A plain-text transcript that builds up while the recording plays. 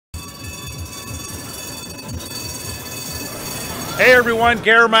Hey everyone,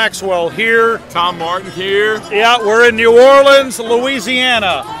 Gare Maxwell here. Tom Martin here. Yeah, we're in New Orleans,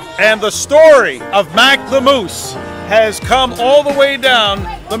 Louisiana, and the story of Mac the Moose has come all the way down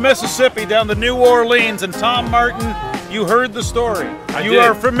the Mississippi, down to New Orleans, and Tom Martin, you heard the story. You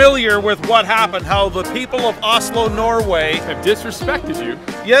are familiar with what happened, how the people of Oslo, Norway have disrespected you.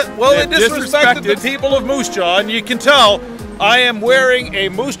 Yeah, well, they disrespected the people of Moose Jaw, and you can tell I am wearing a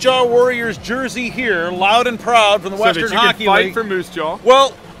Moose Jaw Warriors jersey here, loud and proud, from the Western Hockey League. So that you can fight for Moose Jaw. Well,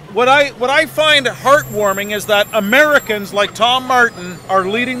 what I find heartwarming is that Americans like Tom Martin are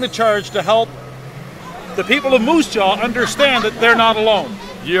leading the charge to help the people of Moose Jaw understand that they're not alone.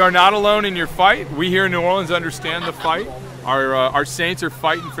 You are not alone in your fight. We here in New Orleans understand the fight. Our Saints are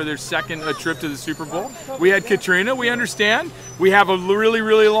fighting for their second trip to the Super Bowl. We had Katrina, we understand. We have a really,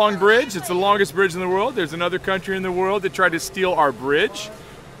 really long bridge. It's the longest bridge in the world. There's another country in the world that tried to steal our bridge.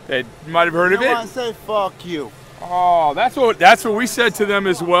 You might have heard of it. I want to say fuck you. Oh, that's what we said to them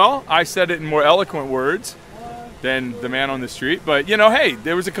as well. I said it in more eloquent words than the man on the street. But, you know, hey,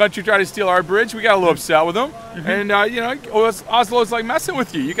 there was a country trying to steal our bridge. We got a little upset with them. And, you know, Oslo's like messing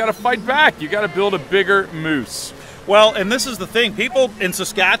with you. You got to fight back. You got to build a bigger moose. Well, and this is the thing. People in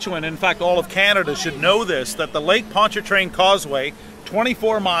Saskatchewan, in fact, all of Canada should know this, that the Lake Pontchartrain Causeway,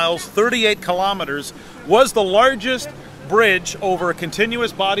 24 miles, 38 kilometers, was the largest bridge over a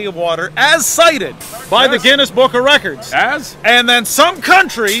continuous body of water as cited by the Guinness Book of Records. And then some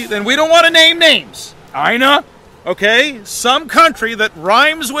country, then we don't want to name names. Ina? Okay, some country that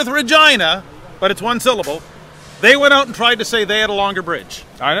rhymes with Regina, but it's one syllable, they went out and tried to say they had a longer bridge.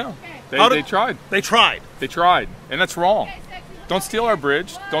 I know. They tried. They tried. They tried. And that's wrong. Don't steal our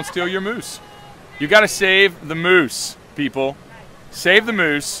bridge. Don't steal your moose. You got to save the moose, people. Save the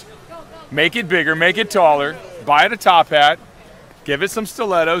moose. Make it bigger. Make it taller. Buy it a top hat. Give it some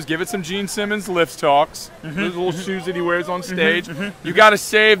stilettos. Give it some Gene Simmons lift talks. Those little shoes that he wears on stage. You got to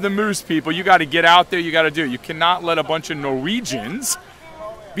save the moose, people. You got to get out there. You got to do it. You cannot let a bunch of Norwegians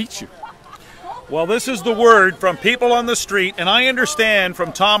beat you. Well, this is the word from people on the street, and I understand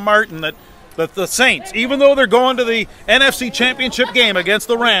from Tom Martin that the Saints, even though they're going to the NFC Championship game against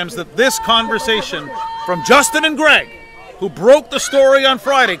the Rams, that this conversation from Justin and Greg, who broke the story on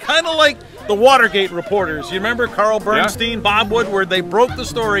Friday, kind of like the Watergate reporters. You remember Carl Bernstein, Bob Woodward, they broke the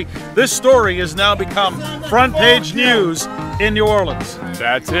story. This story has now become front page news in New Orleans.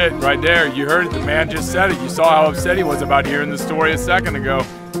 That's it, right there. You heard it. The man just said it. You saw how upset he was about hearing the story a second ago.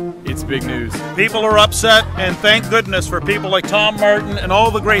 It's big news. People are upset, and thank goodness for people like Tom Martin and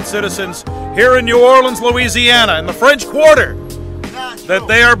all the great citizens here in New Orleans, Louisiana, in the French Quarter, that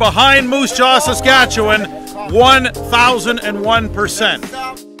they are behind Moose Jaw, Saskatchewan, 1,001%.